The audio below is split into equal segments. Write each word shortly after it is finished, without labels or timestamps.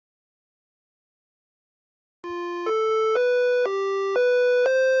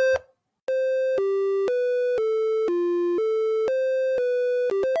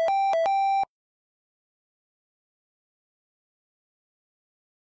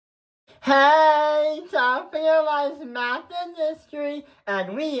Hey, time for your life's math and history,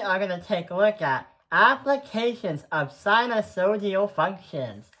 and we are going to take a look at applications of sinusoidal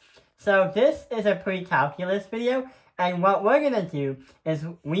functions. So this is a pre-calculus video, and what we're going to do is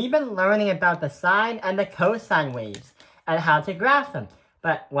we've been learning about the sine and the cosine waves and how to graph them.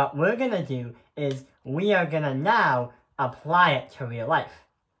 But what we're going to do is we are going to now apply it to real life.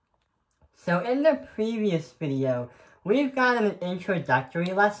 So in the previous video, we've got an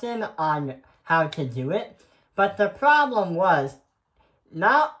introductory lesson on how to do it, but the problem was,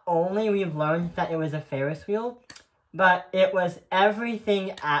 not only we've learned that it was a Ferris wheel, but it was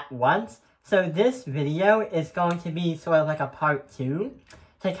everything at once. So this video is going to be sort of like a part 2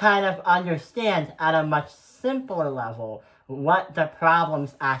 to kind of understand at a much simpler level what the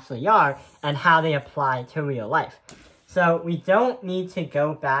problems actually are and how they apply to real life. So we don't need to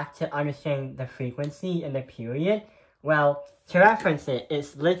go back to understanding the frequency and the period. Well, to reference it,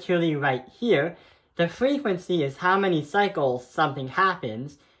 it's literally right here. The frequency is how many cycles something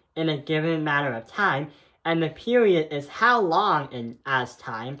happens in a given matter of time, and the period is how long as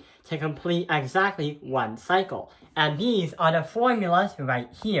time to complete exactly one cycle. And these are the formulas right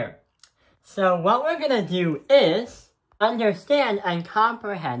here. So what we're going to do is understand and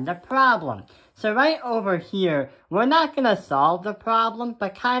comprehend the problem. So right over here, we're not going to solve the problem,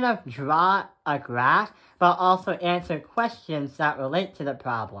 but kind of draw a graph, but also answer questions that relate to the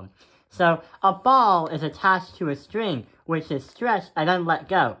problem. So a ball is attached to a string, which is stretched and then let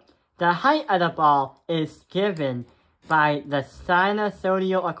go. The height of the ball is given by the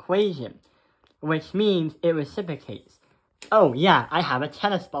sinusoidal equation, which means it reciprocates. Oh yeah, I have a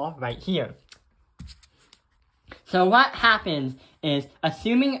tennis ball right here. So what happens is,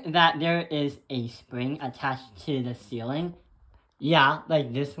 assuming that there is a spring attached to the ceiling, yeah,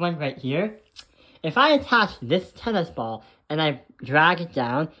 like this one right here, if I attach this tennis ball and I drag it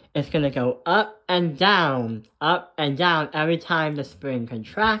down, it's going to go up and down every time the spring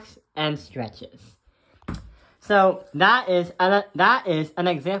contracts and stretches. So that is an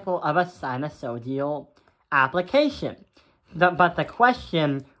example of a sinusoidal application. But the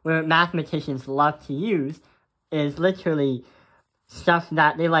question where mathematicians love to use is literally stuff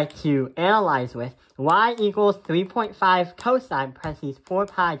that they like to analyze with. Y equals 3.5 cosine parentheses 4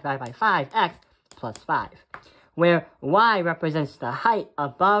 pi divided by 5x plus 5. Where y represents the height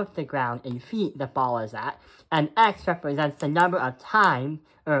above the ground in feet the ball is at, and x represents the number of times,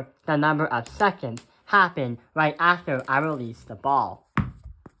 or the number of seconds, happen right after I release the ball.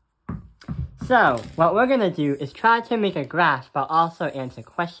 So, what we're going to do is try to make a graph, but also answer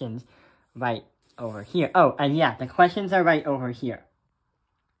questions right over here. Oh, and yeah, the questions are right over here.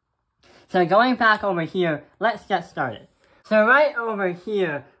 So going back over here, let's get started. So right over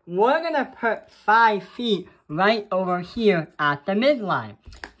here, we're going to put 5 feet right over here at the midline.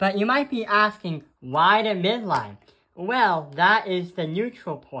 But you might be asking, why the midline? Well, that is the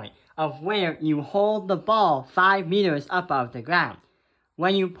neutral point of where you hold the ball 5 meters above the ground.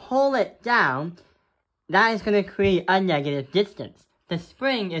 When you pull it down, that is going to create a negative distance. The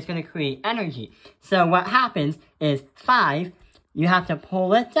spring is going to create energy. So what happens is 5, you have to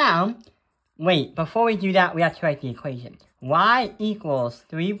pull it down. Wait, before we do that, we have to write the equation. Y equals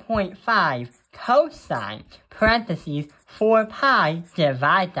 3.5 cosine, parentheses, 4 pi,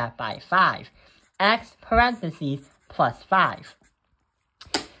 divide that by 5. X, parentheses, plus 5.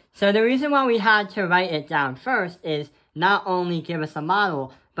 So the reason why we had to write it down first is not only give us a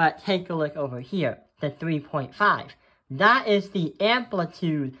model, but take a look over here, the 3.5. That is the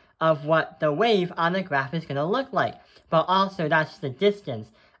amplitude of what the wave on the graph is going to look like. But also that's the distance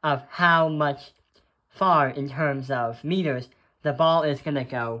of how much far in terms of meters the ball is going to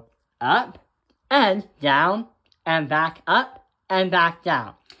go up and down and back up and back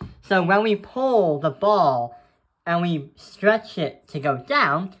down. So when we pull the ball and we stretch it to go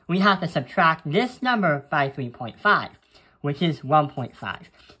down, we have to subtract this number by 3.5, which is 1.5.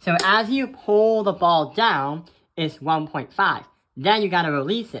 So as you pull the ball down, it's 1.5. Then you gotta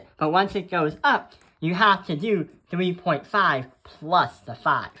release it. But once it goes up, you have to do 3.5 plus the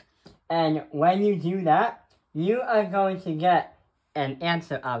 5. And when you do that, you are going to get an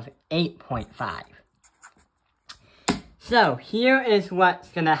answer of 8.5. So here is what's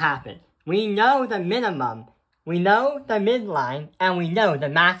gonna happen. We know the minimum, we know the midline, and we know the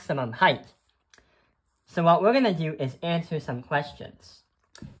maximum height. So what we're gonna do is answer some questions.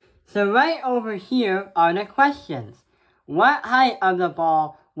 So right over here are the questions. What height of the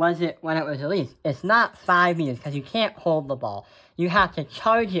ball was it when it was released? It's not 5 meters because you can't hold the ball. You have to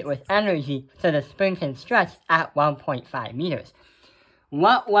charge it with energy so the spring can stretch at 1.5 meters.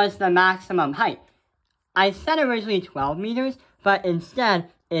 What was the maximum height? I said originally 12 meters, but instead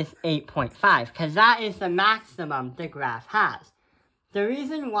is 8.5, because that is the maximum the graph has. The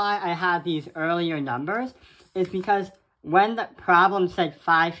reason why I have these earlier numbers is because when the problem said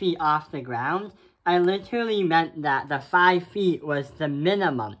 5 feet off the ground, I literally meant that the 5 feet was the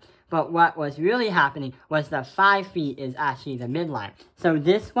minimum. But what was really happening was the 5 feet is actually the midline. So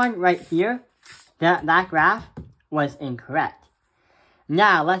this one right here, that graph was incorrect.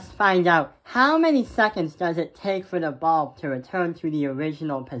 Now let's find out how many seconds does it take for the bulb to return to the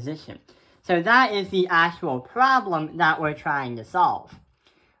original position. So that is the actual problem that we're trying to solve.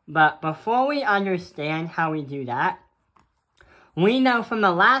 But before we understand how we do that, we know from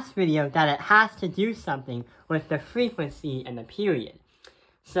the last video that it has to do something with the frequency and the period.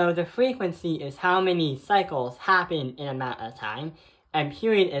 So the frequency is how many cycles happen in amount of time, and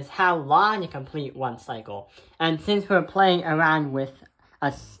period is how long to complete one cycle. And since we're playing around with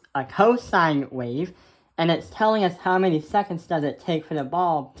a cosine wave, and it's telling us how many seconds does it take for the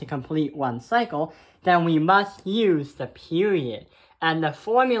bulb to complete one cycle, then we must use the period. And the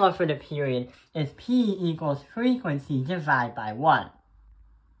formula for the period is P equals frequency divided by 1.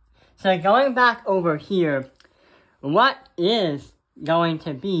 So going back over here, what is going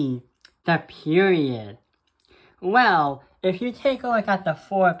to be the period? Well, if you take a look at the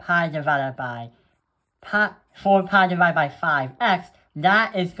 4 pi divided by 5x,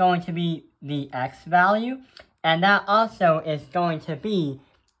 that is going to be the x value, and that also is going to be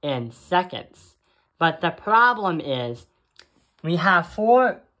in seconds. But the problem is, we have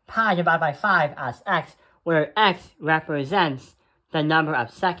 4 pi divided by 5 as x, where x represents the number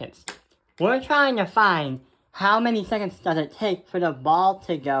of seconds. We're trying to find how many seconds does it take for the ball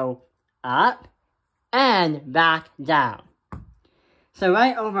to go up and back down. So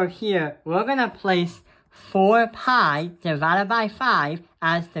right over here, we're going to place 4 pi divided by 5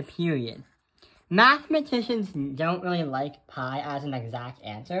 as the period. Mathematicians don't really like pi as an exact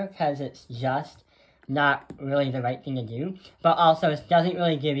answer because it's just not really the right thing to do, but also it doesn't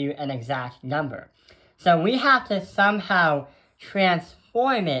really give you an exact number. So we have to somehow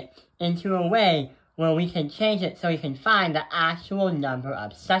transform it into a way where we can change it so we can find the actual number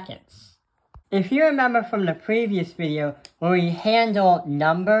of seconds. If you remember from the previous video where we handle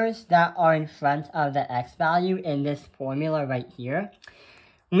numbers that are in front of the x value in this formula right here,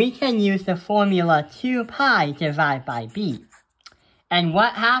 we can use the formula 2 pi divided by b. And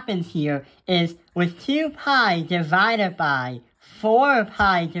what happens here is with 2 pi divided by 4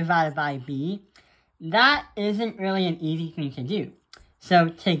 pi divided by b, that isn't really an easy thing to do. So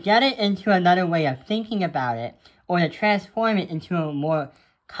to get it into another way of thinking about it, or to transform it into a more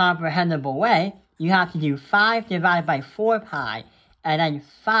comprehensible way, you have to do 5 divided by 4 pi, and then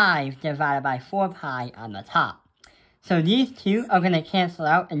 5 divided by 4 pi on the top. So these two are going to cancel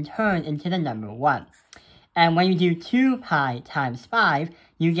out and turn into the number 1. And when you do 2 pi times 5,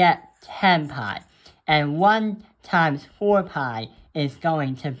 you get 10 pi. And 1 times 4 pi is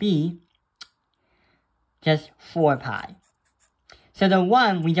going to be just 4 pi. So the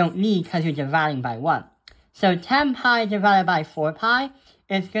 1 we don't need because you're dividing by 1. So 10 pi divided by 4 pi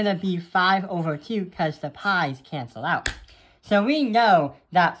is going to be 5 over 2 because the pi's cancel out. So we know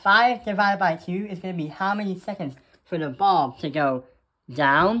that 5 divided by 2 is going to be how many seconds for the bulb to go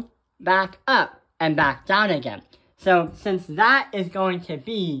down, back up, and back down again. So since that is going to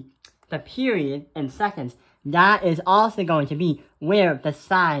be the period in seconds, that is also going to be where the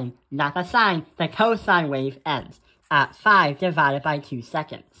sine, not the sine, the cosine wave ends, at 5 divided by 2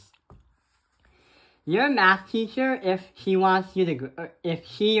 seconds. Your math teacher, if she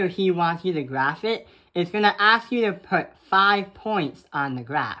or he wants you to graph it, is going to ask you to put 5 points on the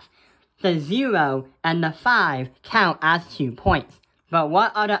graph. The 0 and the 5 count as 2 points. But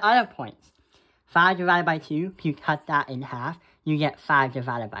what are the other points? 5 divided by 2, if you cut that in half, you get 5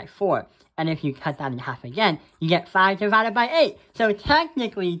 divided by 4. And if you cut that in half again, you get 5 divided by 8. So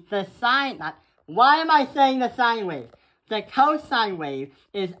technically, the sine, why am I saying the sine wave? The cosine wave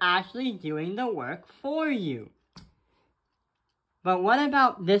is actually doing the work for you. But what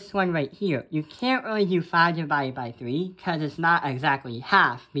about this one right here? You can't really do 5 divided by 3 because it's not exactly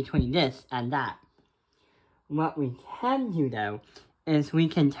half between this and that. What we can do though is we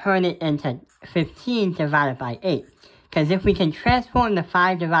can turn it into 15 divided by 8. Because if we can transform the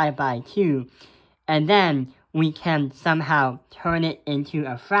 5 divided by 2, and then we can somehow turn it into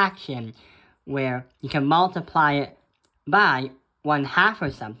a fraction where you can multiply it by 1/2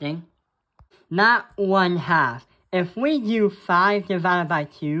 or something. Not 1/2. If we do 5 divided by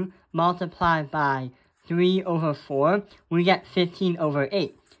 2 multiplied by 3 over 4, we get 15 over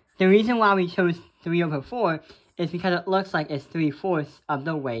 8. The reason why we chose 3 over 4 is because it looks like it's 3/4 of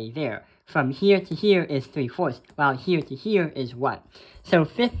the way there. from here to here is 3/4, while here to here is 1. So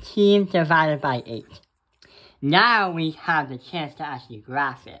 15 divided by 8. Now we have the chance to actually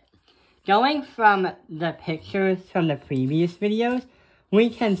graph it. Going from the pictures from the previous videos, we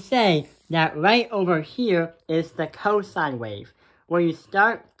can say that right over here is the cosine wave, where you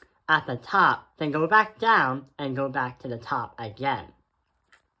start at the top, then go back down, and go back to the top again.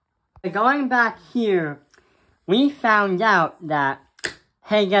 Going back here, we found out that,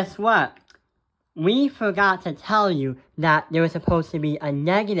 hey, guess what? We forgot to tell you that there was supposed to be a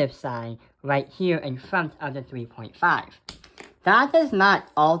negative sign right here in front of the 3.5. That does not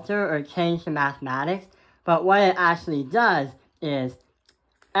alter or change the mathematics, but what it actually does is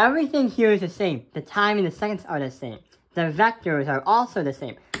everything here is the same. The time and the seconds are the same. The vectors are also the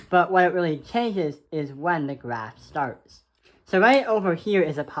same, but what it really changes is when the graph starts. So right over here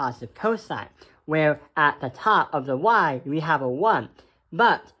is a positive cosine, where at the top of the y we have a 1,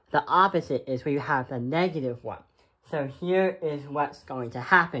 but the opposite is where you have the negative 1. So here is what's going to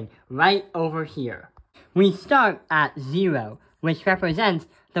happen right over here. We start at 0, which represents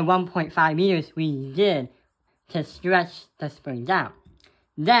the 1.5 meters we did to stretch the spring down.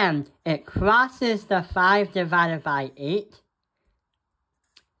 Then it crosses the 5 divided by 8.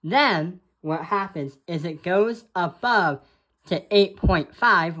 Then what happens is it goes above to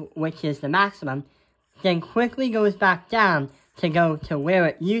 8.5, which is the maximum, then quickly goes back down to go to where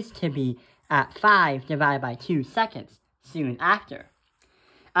it used to be at 5 divided by 2 seconds soon after.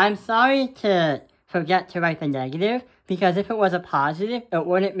 I'm sorry to forget to write the negative, because if it was a positive, it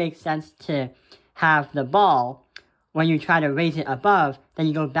wouldn't make sense to have the ball, when you try to raise it above, then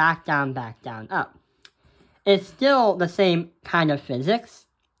you go back down, up. It's still the same kind of physics,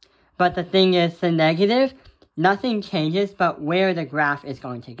 but the thing is, the negative, nothing changes but where the graph is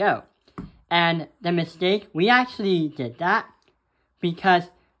going to go. And the mistake, we actually did that because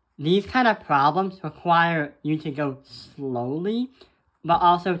these kind of problems require you to go slowly, but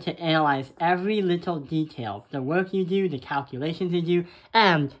also to analyze every little detail, the work you do, the calculations you do,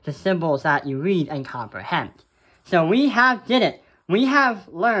 and the symbols that you read and comprehend. So we did it. We have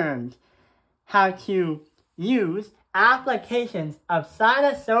learned how to use applications of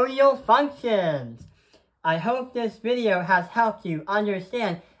sinusoidal functions. I hope this video has helped you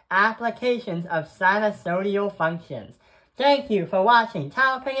understand applications of sinusoidal functions. Thank you for watching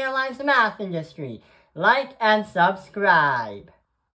Taoping Airlines Math Industry. Like and subscribe.